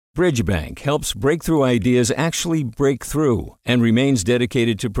Bridgebank helps breakthrough ideas actually break through and remains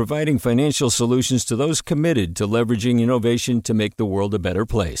dedicated to providing financial solutions to those committed to leveraging innovation to make the world a better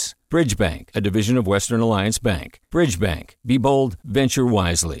place. Bridgebank, a division of Western Alliance Bank. Bridgebank. Be bold, venture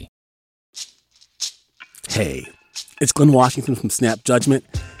wisely. Hey, it's Glenn Washington from Snap Judgment.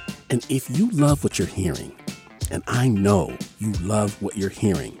 And if you love what you're hearing, and I know you love what you're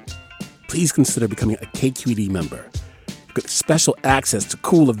hearing, please consider becoming a KQED member. Get special access to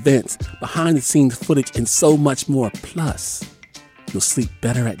cool events, behind-the-scenes footage, and so much more. Plus, you'll sleep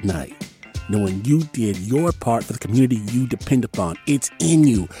better at night knowing you did your part for the community you depend upon. It's in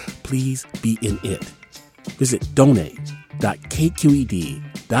you. Please be in it. Visit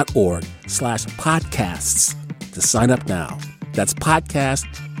donate.kqed.org/podcasts to sign up now. That's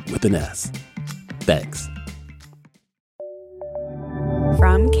podcast with an S. Thanks.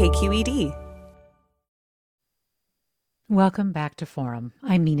 From KQED. Welcome back to Forum.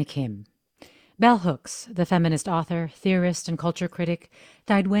 I'm Mina Kim. Bell Hooks, the feminist author, theorist, and culture critic,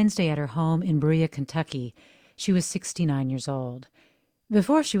 died Wednesday at her home in Berea, Kentucky. She was 69 years old.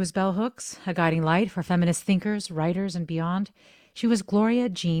 Before she was Bell Hooks, a guiding light for feminist thinkers, writers, and beyond, she was Gloria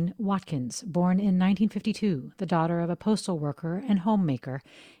Jean Watkins, born in 1952, the daughter of a postal worker and homemaker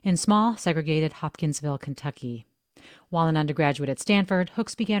in small, segregated Hopkinsville, Kentucky. While an undergraduate at Stanford,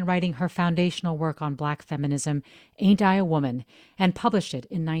 Hooks began writing her foundational work on Black feminism, Ain't I a Woman, and published it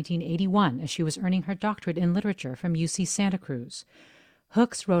in 1981 as she was earning her doctorate in literature from UC Santa Cruz.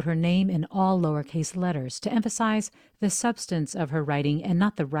 Hooks wrote her name in all lowercase letters to emphasize the substance of her writing and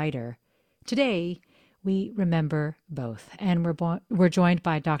not the writer. Today, we remember both, and we're joined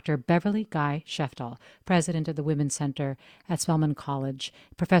by Dr. Beverly Guy Sheftall, president of the Women's Center at Spelman College,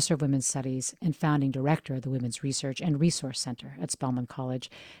 professor of women's studies, and founding director of the Women's Research and Resource Center at Spelman College.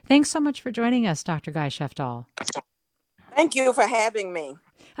 Thanks so much for joining us, Dr. Guy Sheftall. Thank you for having me.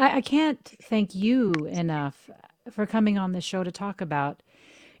 I can't thank you enough for coming on the show to talk about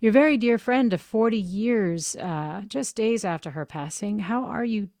your very dear friend of 40 years, just days after her passing. How are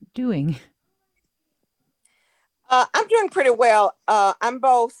you doing? I'm doing pretty well. I'm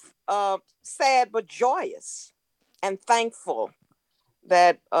both sad but joyous and thankful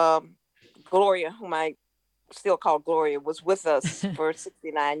that Gloria, whom I still call Gloria, was with us for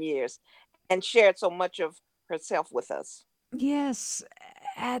 69 years and shared so much of herself with us. Yes.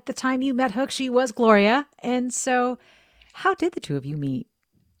 At the time you met Hook, she was Gloria. And so how did the two of you meet?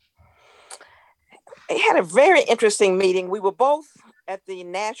 We had a very interesting meeting. We were both at the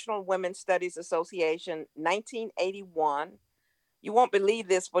National Women's Studies Association, 1981. You won't believe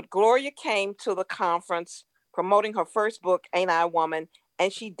this, but Gloria came to the conference promoting her first book, Ain't I a Woman,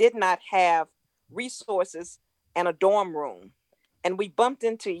 and she did not have resources and a dorm room. And we bumped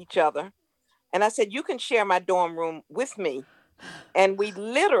into each other, and I said, you can share my dorm room with me. And we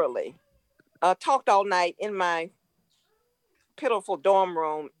literally talked all night in my pitiful dorm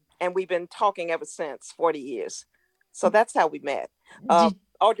room, and we've been talking ever since, 40 years. So that's how we met.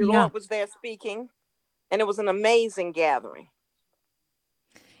 Audre Lorde was there speaking, and it was an amazing gathering.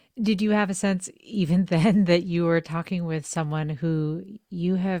 Did you have a sense even then that you were talking with someone who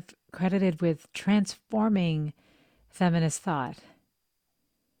you have credited with transforming feminist thought?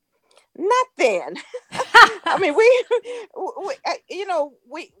 Not then. I mean, we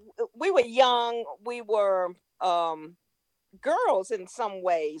were young. We were girls in some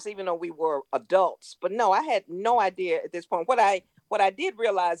ways, even though we were adults. But no, I had no idea at this point. What I did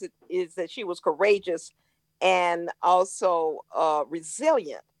realize is that she was courageous and also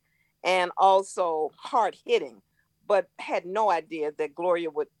resilient and also hard-hitting, but had no idea that Gloria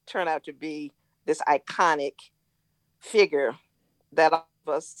would turn out to be this iconic figure that all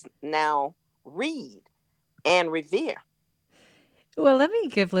of us now read and revere. Well, let me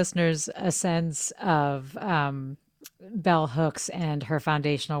give listeners a sense of Bell Hooks and her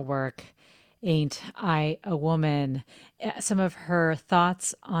foundational work, Ain't I a Woman, some of her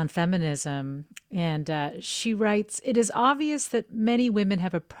thoughts on feminism. And she writes, it is obvious that many women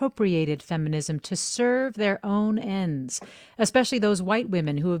have appropriated feminism to serve their own ends, especially those white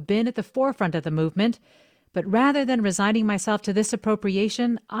women who have been at the forefront of the movement. But rather than resigning myself to this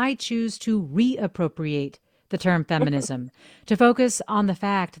appropriation, I choose to reappropriate the term feminism, to focus on the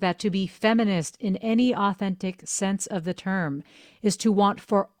fact that to be feminist in any authentic sense of the term is to want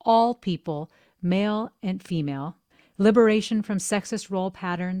for all people, male and female, liberation from sexist role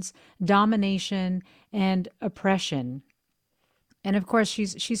patterns, domination, and oppression. And of course,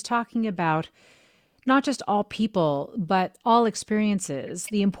 she's talking about not just all people, but all experiences,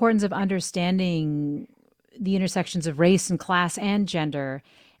 the importance of understanding the intersections of race and class and gender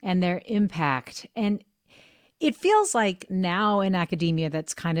and their impact. And It feels like now in academia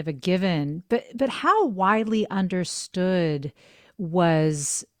that's kind of a given, but how widely understood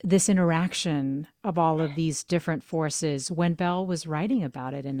was this interaction of all of these different forces when Bell was writing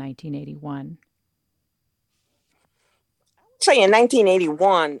about it in 1981? Say in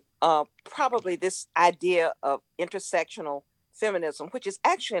 1981, probably this idea of intersectional feminism, which is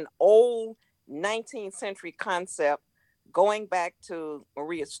actually an old 19th century concept going back to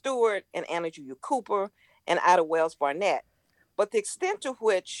Maria Stewart and Anna Julia Cooper and Ida Wells Barnett. But the extent to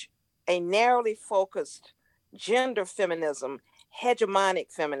which a narrowly focused gender feminism,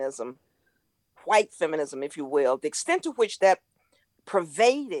 hegemonic feminism, white feminism, if you will, the extent to which that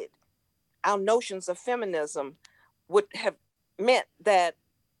pervaded our notions of feminism would have meant that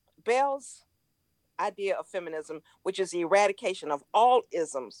Bell's idea of feminism, which is the eradication of all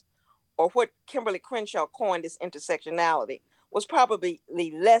isms, or what Kimberly Crenshaw coined as intersectionality, was probably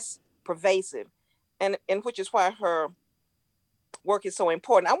less pervasive, and which is why her work is so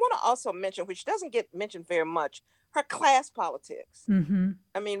important. I want to also mention, which doesn't get mentioned very much, her class politics. Mm-hmm.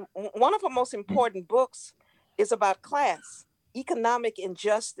 I mean, one of her most important books is about class, economic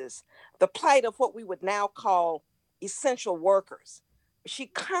injustice, the plight of what we would now call essential workers. She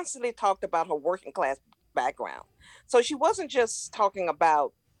constantly talked about her working class background. So she wasn't just talking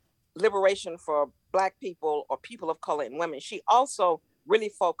about liberation for Black people or people of color and women. She also really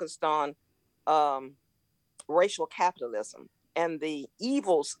focused on racial capitalism and the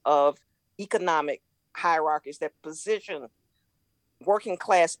evils of economic hierarchies that position working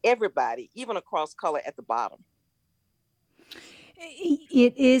class everybody, even across color, at the bottom.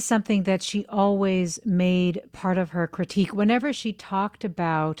 It is something that she always made part of her critique. Whenever she talked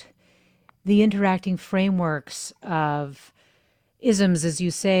about the interacting frameworks of isms, as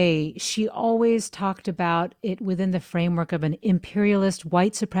you say, she always talked about it within the framework of an imperialist,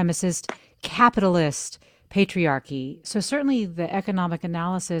 white supremacist, capitalist patriarchy. So certainly the economic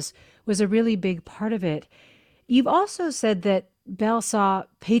analysis was a really big part of it. You've also said that Bell saw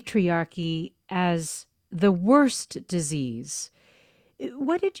patriarchy as the worst disease.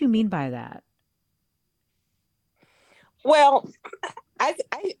 What did you mean by that? Well, I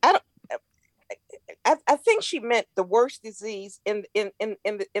think she meant the worst disease in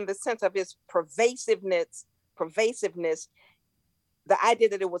the sense of its pervasiveness, the idea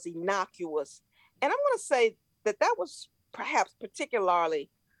that it was innocuous. And I want to say that that was perhaps particularly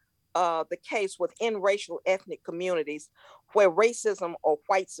the case within racial ethnic communities where racism or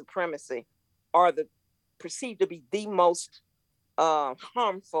white supremacy are perceived to be the most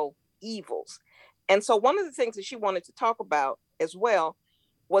harmful evils. And so one of the things that she wanted to talk about as well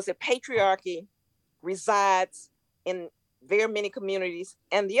was that patriarchy resides in very many communities.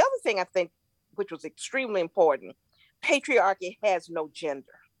 And the other thing I think, which was extremely important, patriarchy has no gender.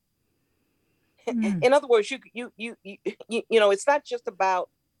 In other words, it's not just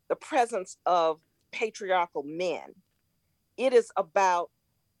about the presence of patriarchal men. It is about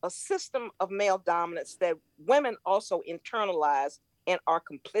a system of male dominance that women also internalize and are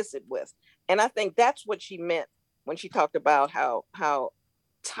complicit with. And I think that's what she meant when she talked about how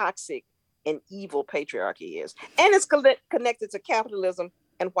toxic and evil patriarchy is. And it's connected to capitalism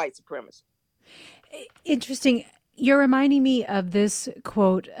and white supremacy. Interesting. You're reminding me of this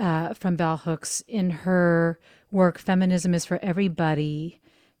quote from Bell Hooks in her work, Feminism is for Everybody,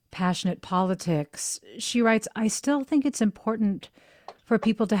 Passionate Politics. She writes, I still think it's important for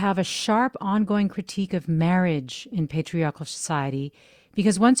people to have a sharp, ongoing critique of marriage in patriarchal society,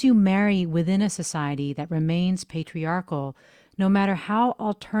 because once you marry within a society that remains patriarchal, no matter how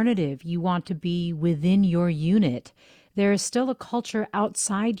alternative you want to be within your unit, there is still a culture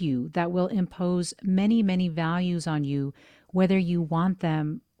outside you that will impose many, many values on you, whether you want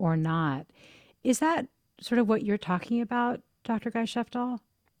them or not. Is that sort of what you're talking about, Dr. Guy Sheftall?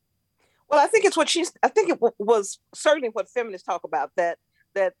 Well, I think it was certainly what feminists talk about, that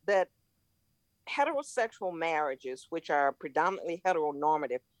heterosexual marriages, which are predominantly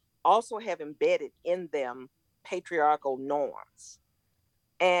heteronormative, also have embedded in them patriarchal norms.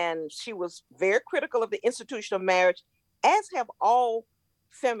 And she was very critical of the institution of marriage, as have all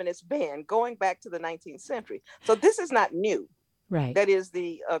feminists been going back to the 19th century. So this is not new. Right. That is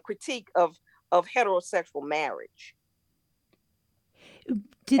the critique of heterosexual marriage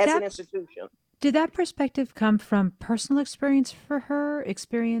an institution. Did that perspective come from personal experience for her,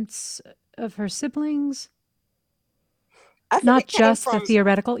 experience of her siblings? Not just the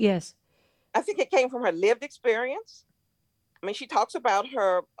theoretical? Yes. I think it came from her lived experience. I mean, she talks about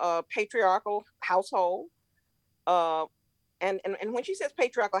her patriarchal household. And when she says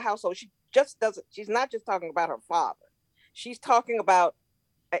patriarchal household, she's not just talking about her father. She's talking about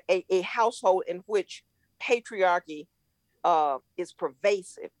a household in which patriarchy is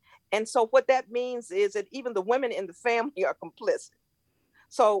pervasive. And so what that means is that even the women in the family are complicit.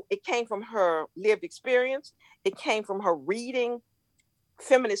 So it came from her lived experience. It came from her reading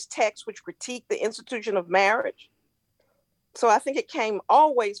feminist texts which critique the institution of marriage. So I think it came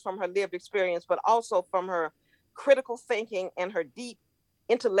always from her lived experience, but also from her critical thinking and her deep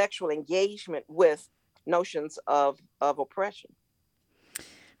intellectual engagement with notions of oppression.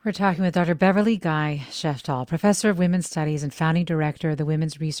 We're talking with Dr. Beverly Guy Sheftall, professor of women's studies and founding director of the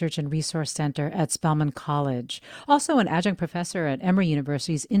Women's Research and Resource Center at Spelman College, also an adjunct professor at Emory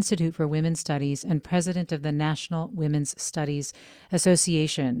University's Institute for Women's Studies and president of the National Women's Studies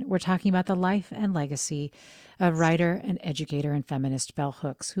Association. We're talking about the life and legacy of writer and educator and feminist Bell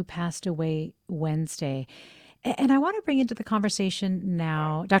Hooks, who passed away Wednesday. And I want to bring into the conversation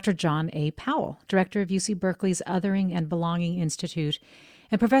now Dr. John A. Powell, director of UC Berkeley's Othering and Belonging Institute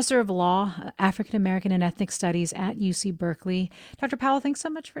and professor of law, African American and ethnic studies at UC Berkeley. Dr. Powell, thanks so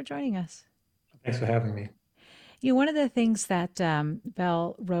much for joining us. Thanks for having me. You know, one of the things that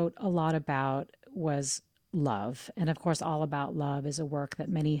Bell wrote a lot about was love. And of course, All About Love is a work that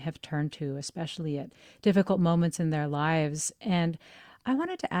many have turned to, especially at difficult moments in their lives. And I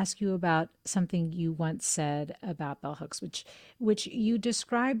wanted to ask you about something you once said about Bell Hooks, which you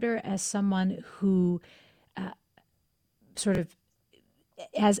described her as someone who sort of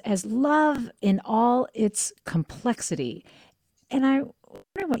as love in all its complexity. And I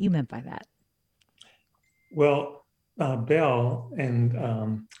wonder what you meant by that. Well, Bell,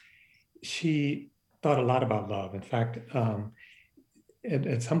 and she thought a lot about love. In fact,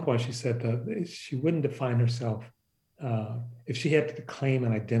 at some point she said that she wouldn't define herself if she had to claim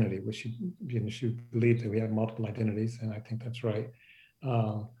an identity, which she believed that we have multiple identities, and I think that's right.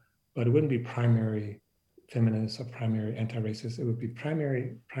 But it wouldn't be primary feminist or primary anti-racist. It would be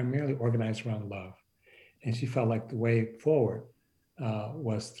primarily organized around love. And she felt like the way forward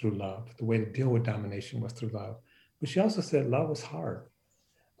was through love. The way to deal with domination was through love. But she also said love was hard.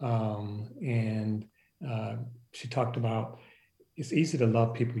 And she talked about it's easy to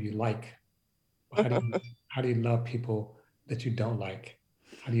love people you like. How do you love people that you don't like?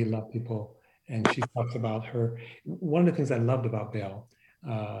 How do you love people? And she talks about one of the things I loved about Bell,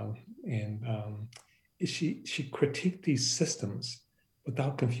 she critiqued these systems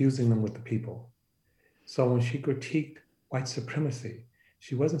without confusing them with the people. So when she critiqued white supremacy,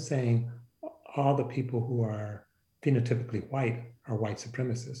 she wasn't saying all the people who are phenotypically white are white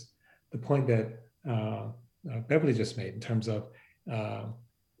supremacists. The point that Beverly just made in terms of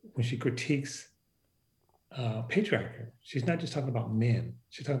when she critiques patriarchy, she's not just talking about men,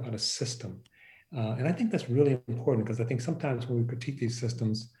 she's talking about a system. And I think that's really important because I think sometimes when we critique these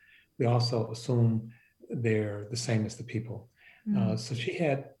systems, we also assume they're the same as the people. So she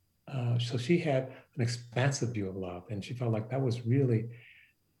had an expansive view of love, and she felt like that was really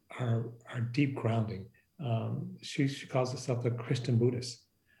our deep grounding. She calls herself a Christian Buddhist,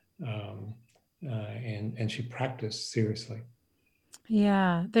 and she practiced seriously.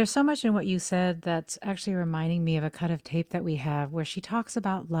 Yeah, there's so much in what you said that's actually reminding me of a cut of tape that we have where she talks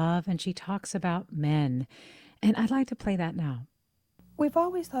about love and she talks about men. And I'd like to play that now. We've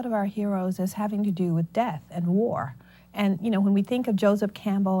always thought of our heroes as having to do with death and war. And, when we think of Joseph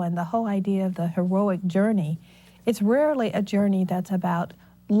Campbell and the whole idea of the heroic journey, it's rarely a journey that's about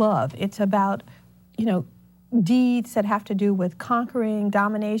love. It's about, deeds that have to do with conquering,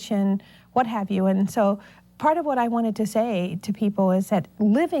 domination, what have you. And so part of what I wanted to say to people is that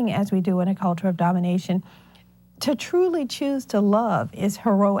living as we do in a culture of domination, to truly choose to love is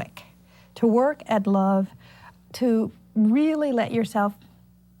heroic. To work at love, to really let yourself,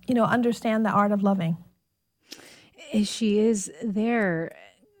 understand the art of loving. She is there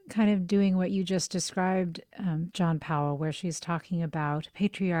kind of doing what you just described, John Powell, where she's talking about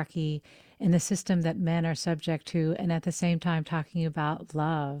patriarchy and the system that men are subject to, and at the same time talking about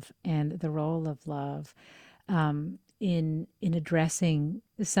love and the role of love in addressing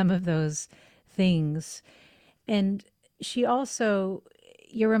some of those things. And she also,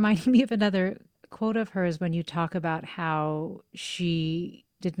 you're reminding me of another quote of hers when you talk about how she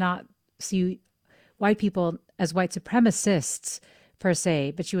did not see white people as white supremacists per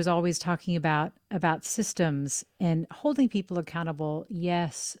se, but she was always talking about systems and holding people accountable,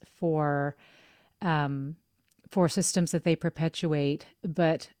 yes, for systems that they perpetuate,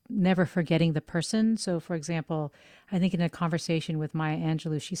 but never forgetting the person. So, for example, I think in a conversation with Maya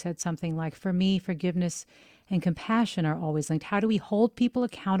Angelou, she said something like, for me, forgiveness and compassion are always linked. How do we hold people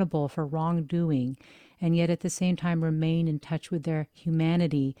accountable for wrongdoing and yet at the same time remain in touch with their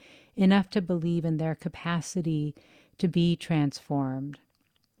humanity enough to believe in their capacity to be transformed?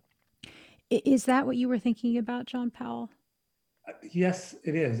 Is that what you were thinking about, John Powell? Yes,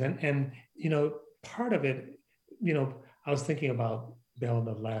 it is. And part of it, I was thinking about Bell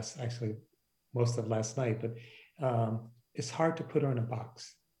most of last night, but it's hard to put her in a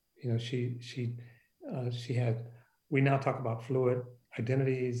box. She had, we now talk about fluid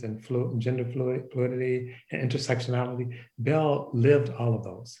identities and gender fluidity and intersectionality. Bell lived all of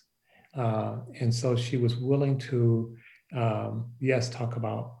those. And so she was willing to, yes, talk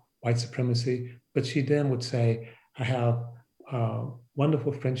about white supremacy, but she then would say, I have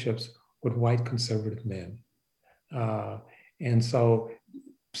wonderful friendships with white conservative men. And so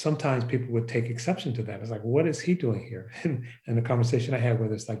sometimes people would take exception to that. It's like, what is he doing here? And the conversation I had with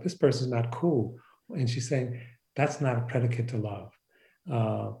her, it's like, this person's not cool. And she's saying, that's not a predicate to love.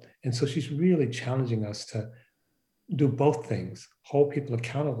 And so she's really challenging us to do both things, hold people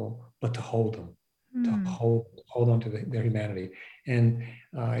accountable, but to hold them, to hold on to their humanity. And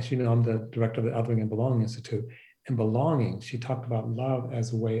as you know, I'm the director of the Othering and Belonging Institute. And belonging, she talked about love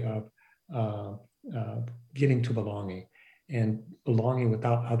as a way of getting to belonging and belonging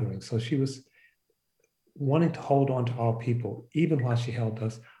without othering. So she was wanting to hold on to all people, even while she held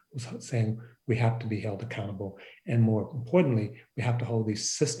us, was saying we have to be held accountable. And more importantly, we have to hold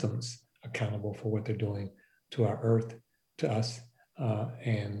these systems accountable for what they're doing to our earth, to us,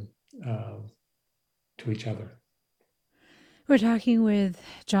 and to each other. We're talking with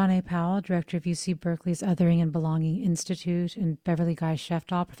John A. Powell, director of UC Berkeley's Othering and Belonging Institute, and Beverly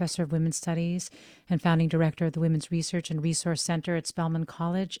Guy-Sheftall, professor of women's studies and founding director of the Women's Research and Resource Center at Spelman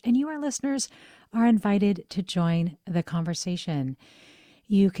College. And you, our listeners, are invited to join the conversation.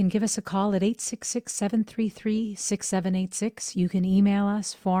 You can give us a call at 866-733-6786. You can email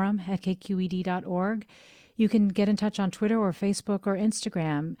us, forum@kqed.org. You can get in touch on Twitter or Facebook or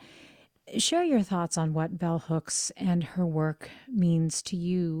Instagram. Share your thoughts on what Bell Hooks and her work means to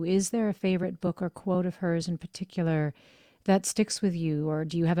you. Is there a favorite book or quote of hers in particular that sticks with you, or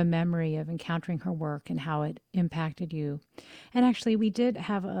do you have a memory of encountering her work and how it impacted you? And actually, we did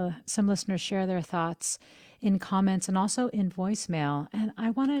have some listeners share their thoughts in comments and also in voicemail. And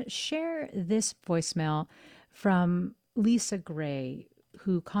I want to share this voicemail from Lisa Gray,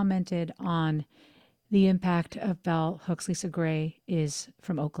 who commented on the impact of Bell Hooks. Lisa Gray is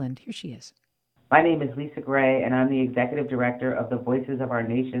from Oakland. Here she is. My name is Lisa Gray, and I'm the executive director of the Voices of Our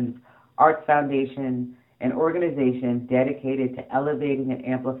Nation's Arts Foundation, an organization dedicated to elevating and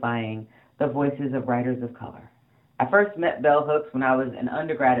amplifying the voices of writers of color. I first met Bell Hooks when I was an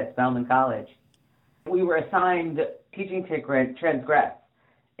undergrad at Spelman College. We were assigned teaching to Transgress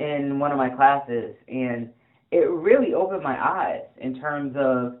in one of my classes, and it really opened my eyes in terms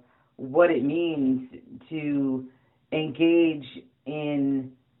of what it means to engage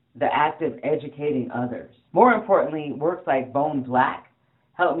in the act of educating others. More importantly, works like Bone Black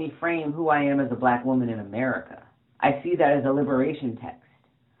helped me frame who I am as a Black woman in America. I see that as a liberation text,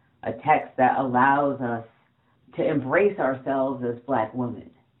 a text that allows us to embrace ourselves as Black women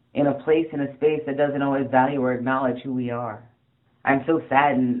in a place, in a space that doesn't always value or acknowledge who we are. I'm so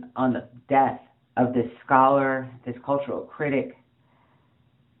saddened on the death of this scholar, this cultural critic,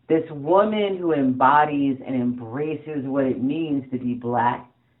 this woman who embodies and embraces what it means to be Black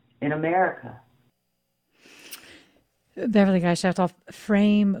in America. Beverly Guy-Sheftall,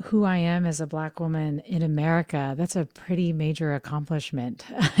 frame who I am as a Black woman in America. That's a pretty major accomplishment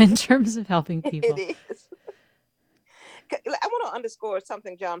in terms of helping people. It is. I want to underscore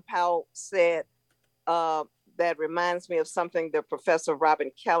something John Powell said that reminds me of something that Professor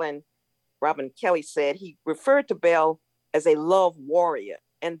Robin Kelly said. He referred to Bell as a love warrior.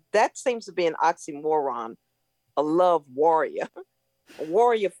 And that seems to be an oxymoron, a love warrior, a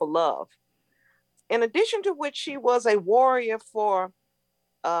warrior for love. In addition to which, she was a warrior for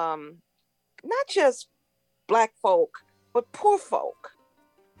not just Black folk, but poor folk,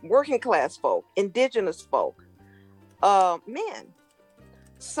 working class folk, indigenous folk, men.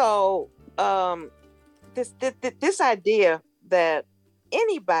 So this idea that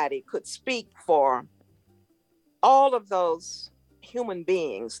anybody could speak for all of those human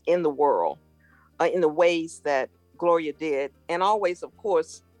beings in the world in the ways that Gloria did, and always, of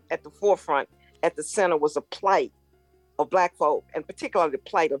course, at the forefront, at the center, was a plight of Black folk, and particularly the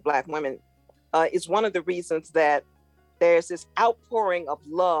plight of Black women, is one of the reasons that there's this outpouring of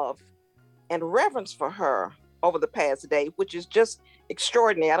love and reverence for her over the past day, which is just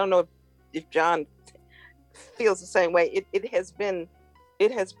extraordinary. I don't know if John feels the same way. It has been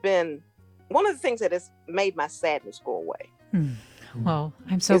one of the things that has made my sadness go away. Well,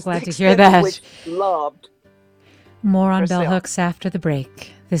 I'm so glad to hear that. Which loved More on herself. Bell Hooks after the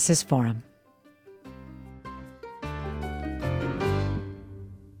break. This is Forum.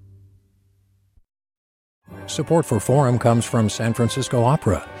 Support for Forum comes from San Francisco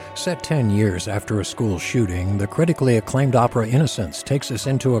Opera. Set 10 years after a school shooting, the critically acclaimed opera Innocence takes us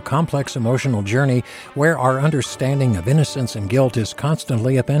into a complex emotional journey where our understanding of innocence and guilt is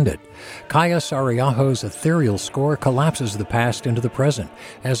constantly upended. Kaya Sariaho's ethereal score collapses the past into the present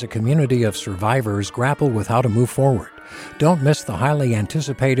as a community of survivors grapple with how to move forward. Don't miss the highly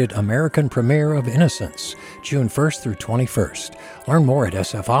anticipated American premiere of Innocence, June 1st through 21st. Learn more at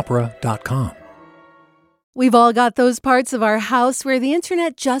sfopera.com. We've all got those parts of our house where the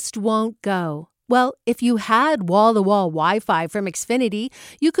internet just won't go. Well, if you had wall-to-wall Wi-Fi from Xfinity,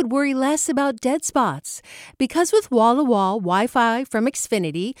 you could worry less about dead spots. Because with wall-to-wall Wi-Fi from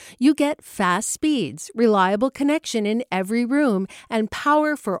Xfinity, you get fast speeds, reliable connection in every room, and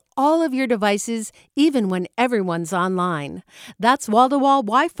power for all of your devices, even when everyone's online. That's wall-to-wall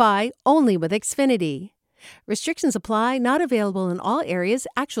Wi-Fi only with Xfinity. Restrictions apply, not available in all areas.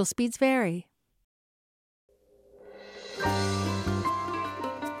 Actual speeds vary.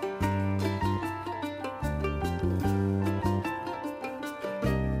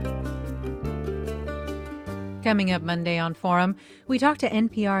 Coming up Monday on Forum, we talk to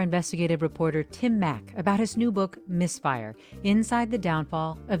NPR investigative reporter Tim Mack about his new book, Misfire, Inside the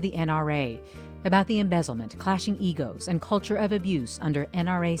Downfall of the NRA, about the embezzlement, clashing egos, and culture of abuse under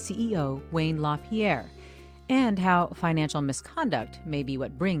NRA CEO Wayne LaPierre, and how financial misconduct may be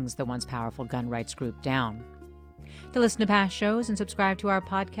what brings the once powerful gun rights group down. To listen to past shows and subscribe to our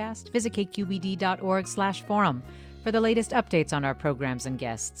podcast, visit kqed.org/forum. For the latest updates on our programs and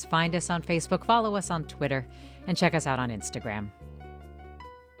guests, find us on Facebook, follow us on Twitter, and check us out on Instagram.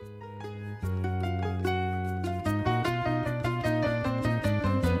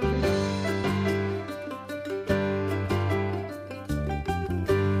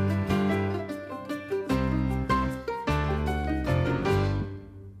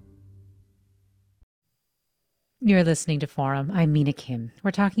 You're listening to Forum. I'm Mina Kim.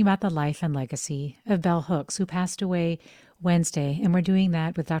 We're talking about the life and legacy of Bell Hooks, who passed away Wednesday, and we're doing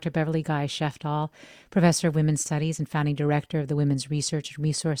that with Dr. Beverly Guy Sheftall, professor of women's studies and founding director of the Women's Research and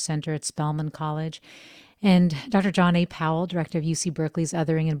Resource Center at Spelman College, and Dr. John A. Powell, director of UC Berkeley's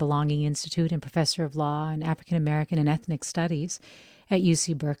Othering and Belonging Institute and professor of law and African American and ethnic studies at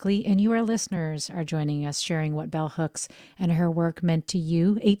UC Berkeley. And you, our listeners, are joining us, sharing what Bell Hooks and her work meant to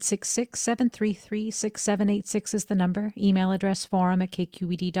you. 866-733-6786 is the number. Email address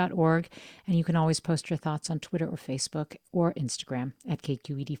forum@kqed.org. And you can always post your thoughts on Twitter or Facebook or Instagram at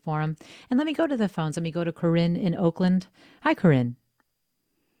KQED Forum. And let me go to the phones. Let me go to Corinne in Oakland. Hi, Corinne.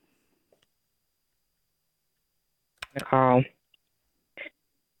 Call.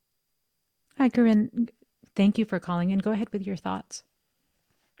 Hi, Corinne. Thank you for calling in. Go ahead with your thoughts.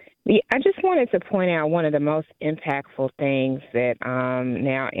 I just wanted to point out one of the most impactful things that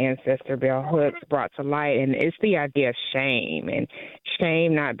now ancestor Bell Hooks brought to light, and it's the idea of shame, and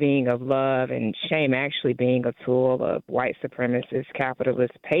shame not being of love, and shame actually being a tool of white supremacist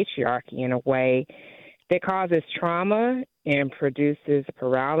capitalist patriarchy in a way that causes trauma and produces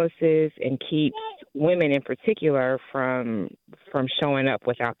paralysis and keeps women in particular from showing up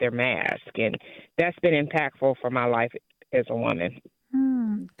without their mask. And that's been impactful for my life as a woman.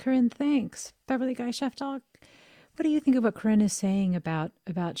 Corinne, thanks. Beverly Guy Sheftall, what do you think of what Corinne is saying about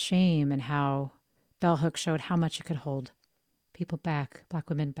shame and how Bell Hooks showed how much it could hold people back, Black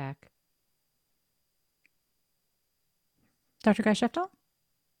women back? Dr. Guy Sheftall?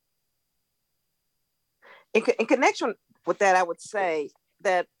 In connection with that, I would say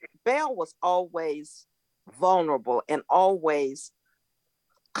that Bell was always vulnerable and always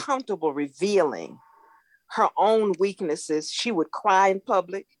comfortable revealing her own weaknesses. She would cry in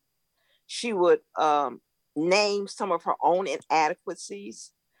public. She would name some of her own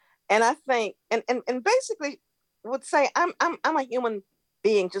inadequacies. And I think, and basically would say, I'm a human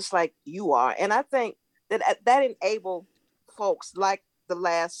being just like you are. And I think that enabled folks like the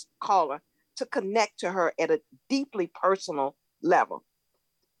last caller to connect to her at a deeply personal level.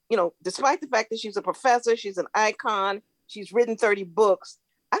 You know, despite the fact that she's a professor, she's an icon, she's written 30 books,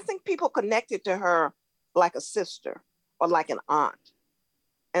 I think people connected to her like a sister or like an aunt.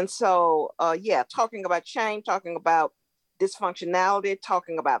 And so, talking about shame, talking about dysfunctionality,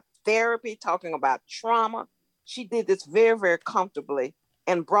 talking about therapy, talking about trauma, she did this very, very comfortably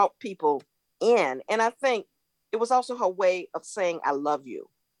and brought people in. And I think it was also her way of saying, I love you.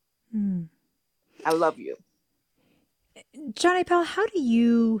 I love you. Johnny Powell, how do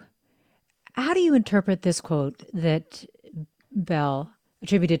you interpret this quote that Bell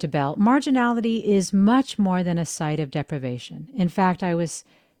attributed to Bell? Marginality is much more than a site of deprivation. In fact, I was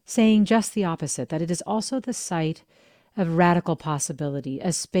saying just the opposite, that it is also the site of radical possibility,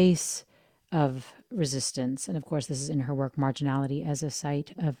 a space of resistance. And of course, this is in her work, Marginality as a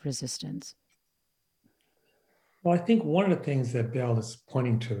Site of Resistance. Well, I think one of the things that Bell is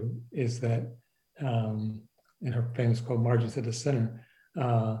pointing to is that, in her famous quote, "Margins at the center,"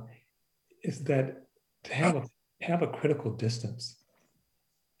 is that to have a critical distance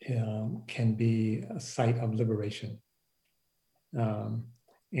can be a site of liberation. And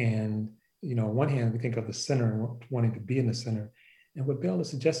on one hand, we think of the center and wanting to be in the center, and what Bell is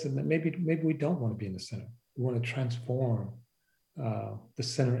suggesting that maybe we don't want to be in the center. We want to transform the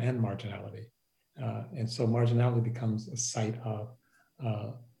center and marginality. And so marginality becomes a site of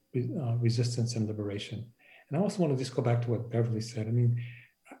resistance and liberation. And I also want to just go back to what Beverly said. I mean,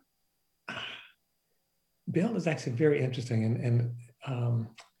 Bell is actually very interesting, and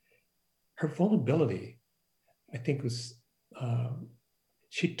her vulnerability, I think, was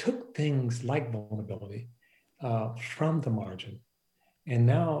she took things like vulnerability from the margin, and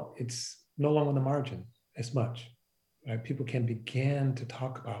now it's no longer on the margin as much. Right? People can begin to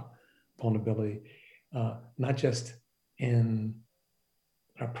talk about vulnerability, not just in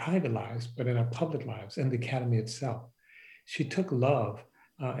our private lives, but in our public lives, in the academy itself. She took love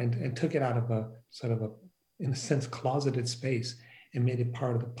and took it out of a sort of in a sense, closeted space and made it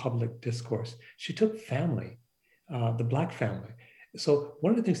part of the public discourse. She took family, the Black family. So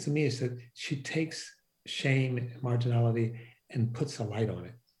one of the things to me is that she takes shame and marginality and puts a light on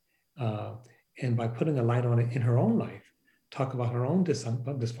it. And by putting a light on it in her own life, talk about her own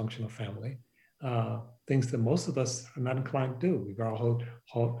dysfunctional family, things that most of us are not inclined to do. We've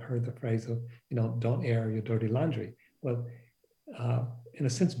all heard the phrase of, don't air your dirty laundry. Well, in a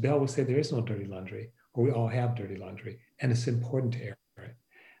sense, Bell would say there is no dirty laundry, or we all have dirty laundry, and it's important to air it.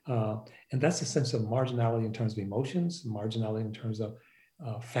 And that's a sense of marginality in terms of emotions, marginality in terms of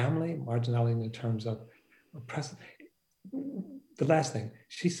family, marginality in terms of oppression. The last thing,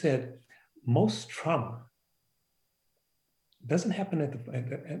 she said, most trauma doesn't happen at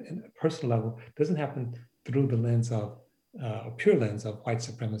a personal level, doesn't happen through the lens of, a pure lens of white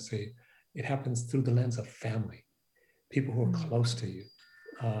supremacy. It happens through the lens of family, people who are close to you.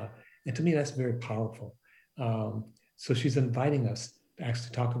 And to me, that's very powerful. So she's inviting us to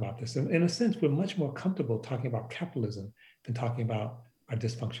actually talk about this. And in a sense, we're much more comfortable talking about capitalism than talking about our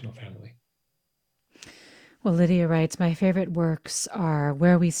dysfunctional family. Well, Lydia writes, my favorite works are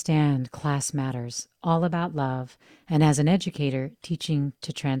Where We Stand, Class Matters, All About Love, and as an educator, Teaching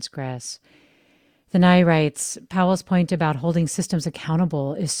to Transgress. Denai writes, Powell's point about holding systems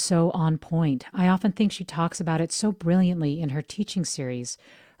accountable is so on point. I often think she talks about it so brilliantly in her teaching series.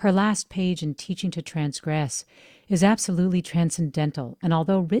 Her last page in Teaching to Transgress is absolutely transcendental, and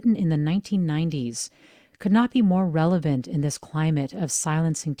although written in the 1990s, could not be more relevant in this climate of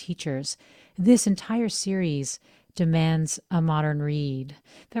silencing teachers. This entire series demands a modern read.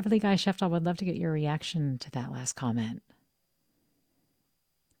 Beverly Guy-Sheftall, would love to get your reaction to that last comment.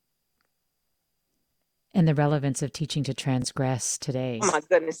 And the relevance of teaching to transgress today. Oh my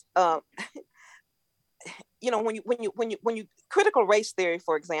goodness. When you critical race theory,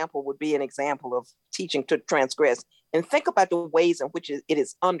 for example, would be an example of teaching to transgress. And think about the ways in which it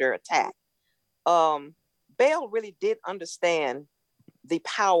is under attack. Bell really did understand the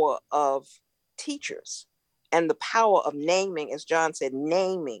power of teachers and the power of naming, as John said,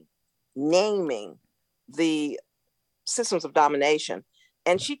 naming the systems of domination.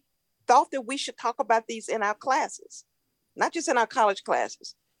 And she thought that we should talk about these in our classes, not just in our college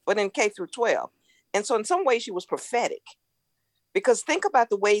classes, but in K through 12. And so in some ways she was prophetic, because think about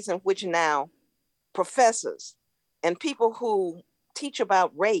the ways in which now professors and people who teach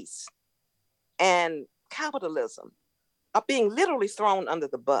about race and capitalism are being literally thrown under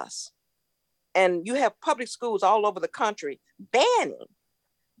the bus. And you have public schools all over the country banning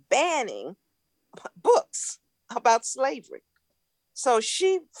books about slavery. So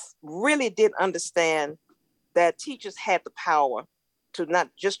she really did understand that teachers had the power to not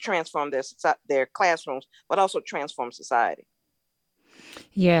just transform their classrooms, but also transform society.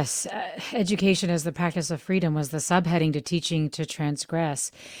 Yes, education as the practice of freedom was the subheading to Teaching to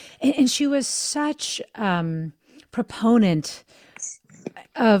Transgress. And she was such proponent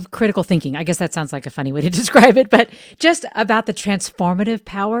of critical thinking. I guess that sounds like a funny way to describe it, but just about the transformative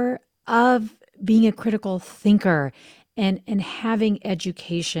power of being a critical thinker and having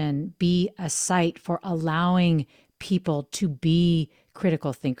education be a site for allowing people to be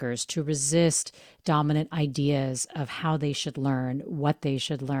critical thinkers, to resist dominant ideas of how they should learn, what they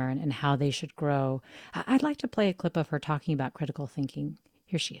should learn, and how they should grow. I'd like to play a clip of her talking about critical thinking.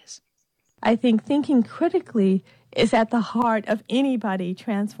 Here she is. I think thinking critically is at the heart of anybody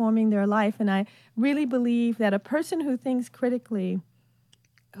transforming their life. And I really believe that a person who thinks critically,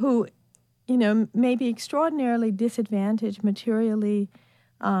 who maybe extraordinarily disadvantaged materially,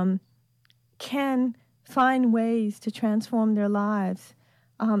 can find ways to transform their lives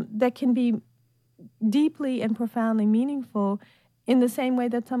that can be deeply and profoundly meaningful in the same way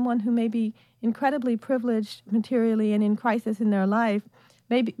that someone who may be incredibly privileged materially and in crisis in their life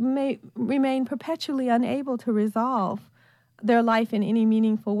may remain perpetually unable to resolve their life in any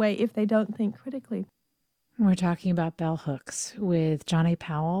meaningful way if they don't think critically. We're talking about bell hooks with John A.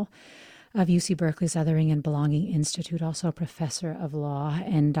 Powell of UC Berkeley's Othering and Belonging Institute, also a professor of law,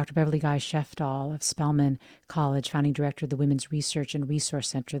 and Dr. Beverly Guy Sheftall of Spelman College, founding director of the Women's Research and Resource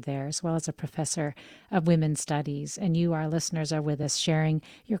Center there, as well as a professor of women's studies. And you, our listeners, are with us sharing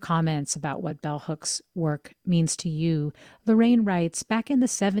your comments about what bell hooks work means to you. Lorraine writes, back in the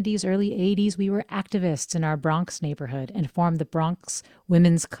 70s, early 80s, we were activists in our Bronx neighborhood and formed the Bronx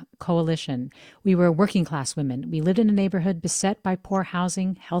Women's Coalition. We were working class women. We lived in a neighborhood beset by poor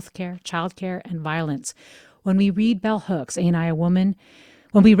housing, healthcare, childcare, and violence. When we read Bell Hooks, Ain't I a Woman?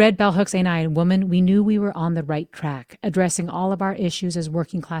 When we read Bell Hooks, Ain't I a Woman? We knew we were on the right track, addressing all of our issues as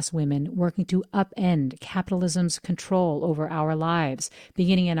working class women, working to upend capitalism's control over our lives,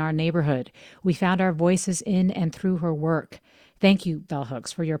 beginning in our neighborhood. We found our voices in and through her work. Thank you, Bell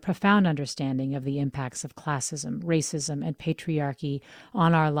Hooks, for your profound understanding of the impacts of classism, racism, and patriarchy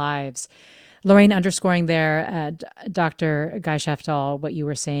on our lives. Lorraine, underscoring there, Dr. Guy Sheftall, what you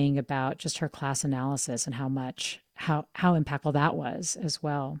were saying about just her class analysis and how impactful that was as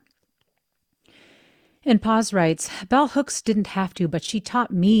well. And Paz writes, Bell Hooks didn't have to, but she taught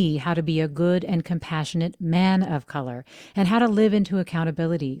me how to be a good and compassionate man of color and how to live into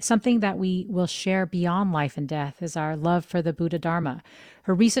accountability. Something that we will share beyond life and death is our love for the Buddha Dharma.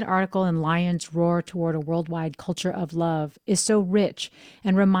 Her recent article in Lion's Roar Toward a Worldwide Culture of Love is so rich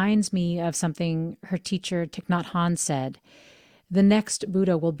and reminds me of something her teacher Thich Nhat Hanh said. The next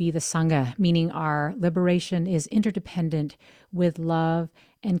Buddha will be the Sangha, meaning our liberation is interdependent with love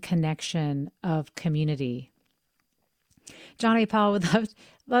and connection of community. John A. Powell, would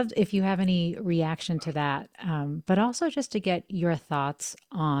love if you have any reaction to that, but also just to get your thoughts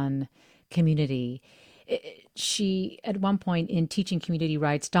on community. She, at one point in Teaching Community,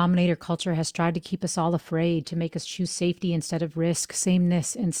 writes, dominator culture has tried to keep us all afraid, to make us choose safety instead of risk,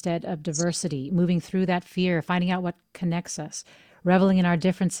 sameness instead of diversity, moving through that fear, finding out what connects us, reveling in our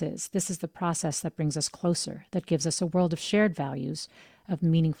differences. This is the process that brings us closer, that gives us a world of shared values, of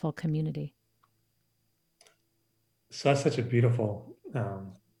meaningful community. So that's such a beautiful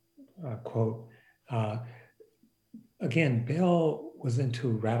quote. Again, Bell was into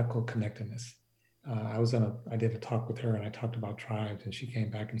radical connectedness. I did a talk with her and I talked about tribes, and she came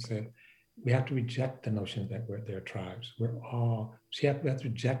back and said, we have to reject the notion that they're tribes. We have to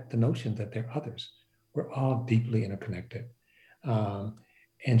reject the notion that they're others. We're all deeply interconnected.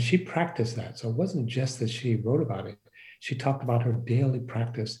 And she practiced that. So it wasn't just that she wrote about it. She talked about her daily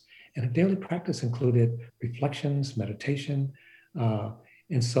practice, and her daily practice included reflections, meditation.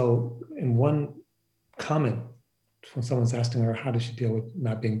 And so in one comment, when someone's asking her, how does she deal with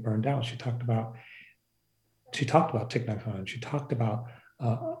not being burned out? She talked about Thich Nhat Hanh. She talked about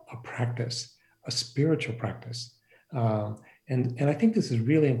a practice, a spiritual practice. And I think this is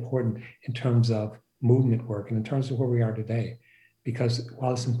really important in terms of movement work and in terms of where we are today, because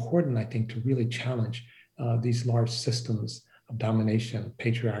while it's important, I think, to really challenge these large systems of domination,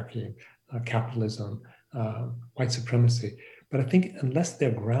 patriarchy, capitalism, white supremacy, but I think unless they're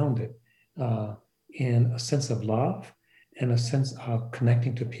grounded in a sense of love and a sense of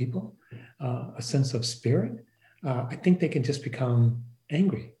connecting to people, a sense of spirit, I think they can just become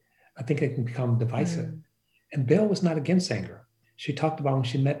angry. I think they can become divisive. And Bell was not against anger. She talked about when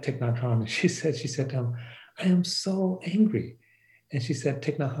she met Thich Nhat Hanh, and she said to him, I am so angry. And she said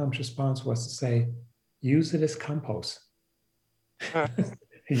Thich Nhat Hanh's response was to say, use it as compost.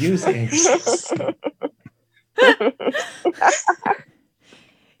 Use the anger.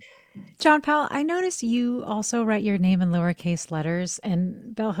 John Powell, I noticed you also write your name in lowercase letters,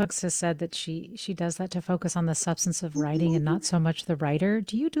 and Bell Hooks has said that she does that to focus on the substance of writing and not so much the writer.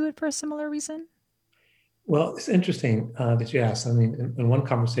 Do you do it for a similar reason? Well, it's interesting that you asked. I mean, in one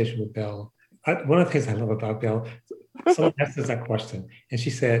conversation with Bell, one of the things I love about Bell, someone asked us that question, and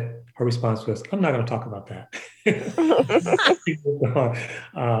she said, her response was, I'm not going to talk about that. And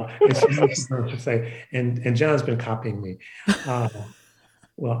she say, and John's been copying me.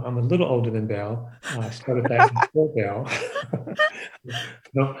 Well, I'm a little older than Bell. I started that before Bell.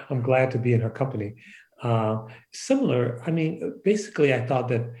 No, I'm glad to be in her company. Similar, I mean, basically, I thought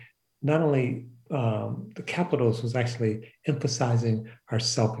that not only the Capitals was actually emphasizing our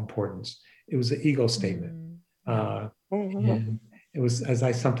self-importance. It was an ego statement. And It was, as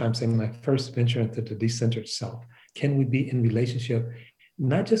I sometimes say, my first venture into the decentered self. Can we be in relationship,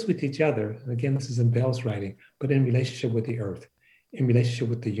 not just with each other, and again, this is in Bell's writing, but in relationship with the earth, in relationship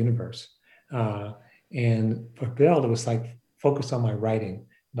with the universe. And for Bell, it was like, focus on my writing,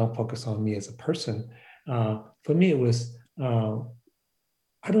 don't focus on me as a person. For me, it was,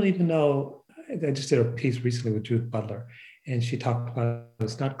 I don't even know, I just did a piece recently with Judith Butler, and she talked about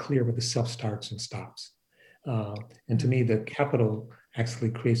it's not clear where the self starts and stops. And to me, the capital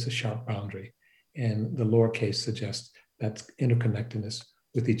actually creates a sharp boundary, and the lowercase suggests that interconnectedness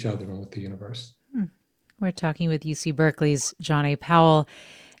with each other and with the universe. We're talking with UC Berkeley's John A. Powell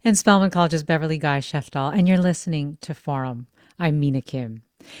and Spelman College's Beverly Guy Sheftall, and you're listening to Forum. I'm Mina Kim.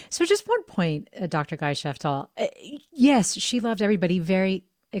 So just one point, Dr. Guy Sheftall. Yes, she loved everybody, very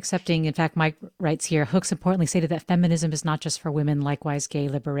accepting. In fact, Mike writes here, Hooks importantly stated that feminism is not just for women, likewise gay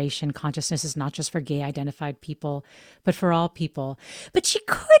liberation. Consciousness is not just for gay identified people, but for all people. But she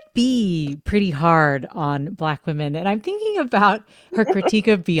could be pretty hard on Black women. And I'm thinking about her critique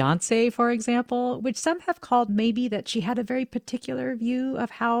of Beyonce, for example, which some have called maybe that she had a very particular view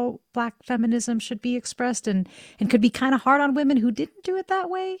of how Black feminism should be expressed and could be kind of hard on women who didn't do it that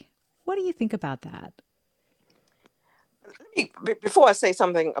way. What do you think about that? Before I say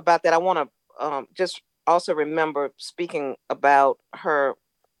something about that, I want to just also remember speaking about her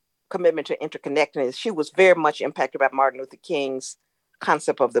commitment to interconnectedness. She was very much impacted by Martin Luther King's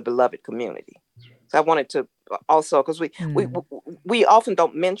concept of the beloved community. So I wanted to also, because we often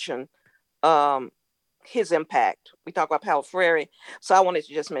don't mention his impact. We talk about Paulo Freire, so I wanted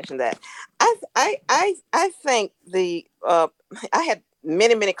to just mention that. I think I had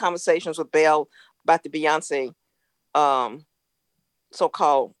many conversations with Bell about the Beyonce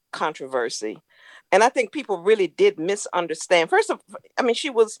so-called controversy. And I think people really did misunderstand. First of all, I mean,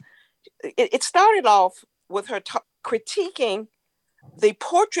 it started off with her critiquing the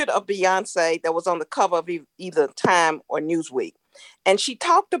portrait of Beyonce that was on the cover of either Time or Newsweek. And she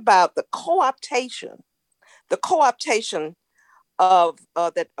talked about the co-optation of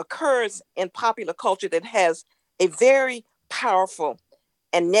that occurs in popular culture that has a very powerful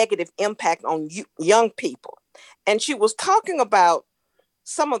and negative impact on young people. And she was talking about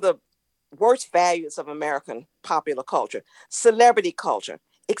some of the worst values of American popular culture: celebrity culture,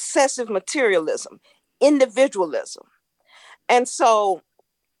 excessive materialism, individualism. And so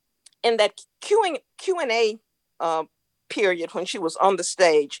in that Q&A period, when she was on the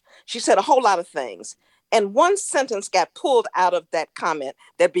stage, she said a whole lot of things. And one sentence got pulled out of that comment,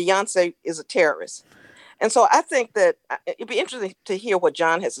 that Beyonce is a terrorist. And so I think that it'd be interesting to hear what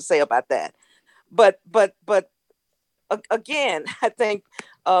John has to say about that. But again, I think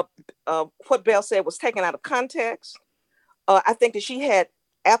what Bell said was taken out of context. I think that she had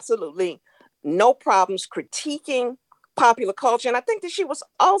absolutely no problems critiquing popular culture. And I think that she was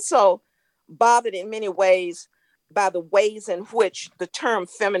also bothered in many ways by the ways in which the term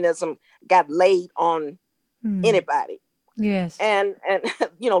feminism got laid on anybody. Yes. And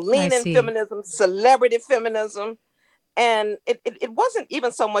lean-in feminism, celebrity feminism. And it wasn't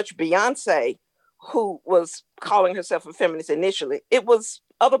even so much Beyonce who was calling herself a feminist initially. It was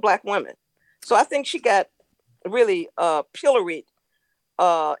other Black women. So I think she got really pilloried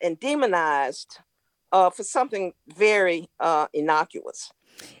and demonized for something very innocuous.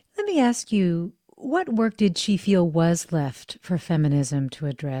 Let me ask you, what work did she feel was left for feminism to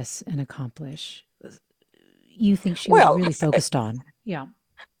address and accomplish? You think she was really focused on? Yeah.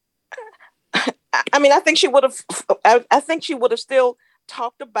 I mean, I think she would have. I think she would have still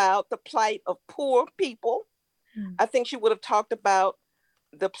talked about the plight of poor people. I think she would have talked about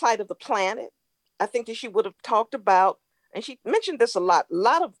the plight of the planet. I think that she would have talked about, and she mentioned this a lot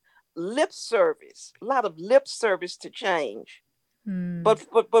of lip service to change. But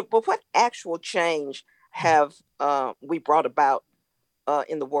what actual change have we brought about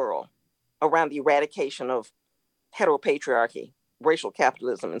in the world around the eradication of heteropatriarchy, racial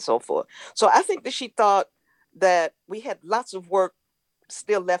capitalism, and so forth? So I think that she thought that we had lots of work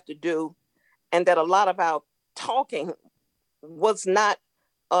still left to do, and that a lot of our talking was not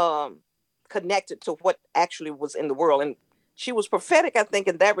connected to what actually was in the world. And she was prophetic, I think,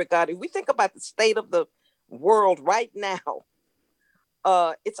 in that regard. If we think about the state of the world right now,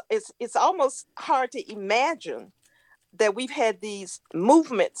 it's almost hard to imagine that we've had these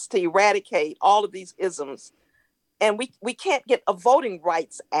movements to eradicate all of these isms, and we can't get a Voting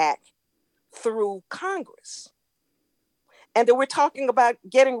Rights Act through Congress. And that we're talking about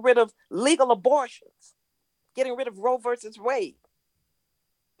getting rid of legal abortions, getting rid of Roe versus Wade.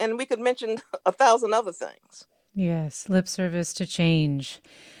 And we could mention 1,000 other things. Yes, lip service to change.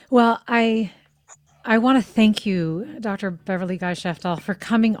 Well, I I want to thank you, Dr. Beverly Guy Sheftall, for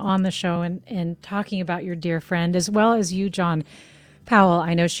coming on the show and talking about your dear friend, as well as you, John Powell.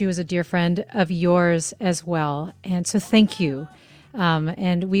 I know she was a dear friend of yours as well. And so thank you.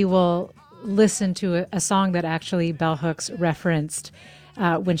 And we will listen to a song that actually Bell Hooks referenced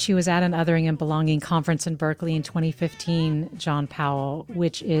when she was at an Othering and Belonging conference in Berkeley in 2015, John Powell,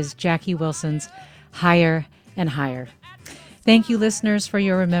 which is Jackie Wilson's Higher and Higher. Thank you, listeners, for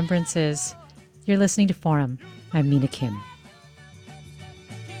your remembrances. You're listening to Forum. I'm Mina Kim.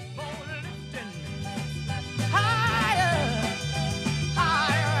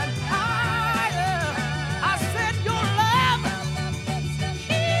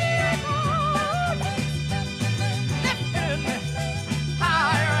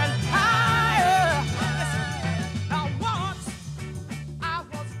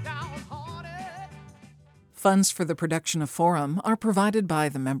 Funds for the production of Forum are provided by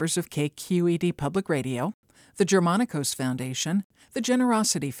the members of KQED Public Radio, the Germanicos Foundation, the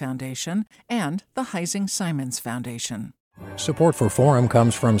Generosity Foundation, and the Heising-Simons Foundation. Support for Forum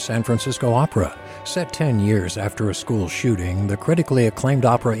comes from San Francisco Opera. Set 10 years after a school shooting, the critically acclaimed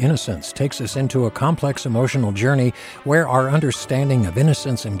opera Innocence takes us into a complex emotional journey where our understanding of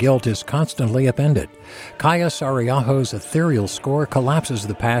innocence and guilt is constantly upended. Kaya Sariaho's ethereal score collapses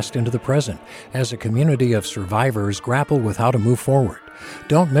the past into the present as a community of survivors grapple with how to move forward.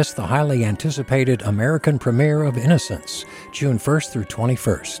 Don't miss the highly anticipated American premiere of Innocence, June 1st through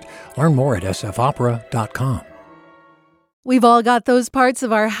 21st. Learn more at sfopera.com. We've all got those parts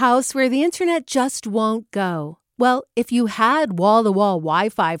of our house where the internet just won't go. Well, if you had wall-to-wall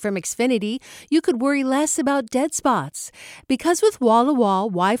Wi-Fi from Xfinity, you could worry less about dead spots. Because with wall-to-wall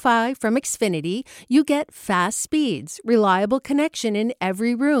Wi-Fi from Xfinity, you get fast speeds, reliable connection in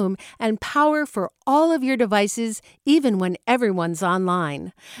every room, and power for all of your devices, even when everyone's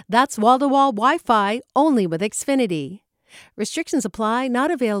online. That's wall-to-wall Wi-Fi only with Xfinity. Restrictions apply,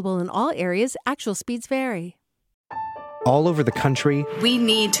 not available in all areas. Actual speeds vary. All over the country, we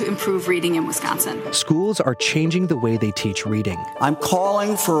need to improve reading in Wisconsin. Schools are changing the way they teach reading. I'm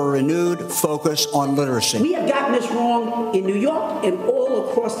calling for a renewed focus on literacy. We have gotten this wrong in New York and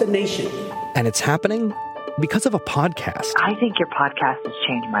all across the nation. And it's happening because of a podcast. I think your podcast has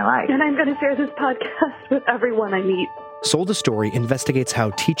changed my life. And I'm going to share this podcast with everyone I meet. Sold a Story investigates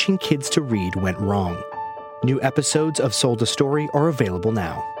how teaching kids to read went wrong. New episodes of Sold a Story are available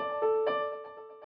now.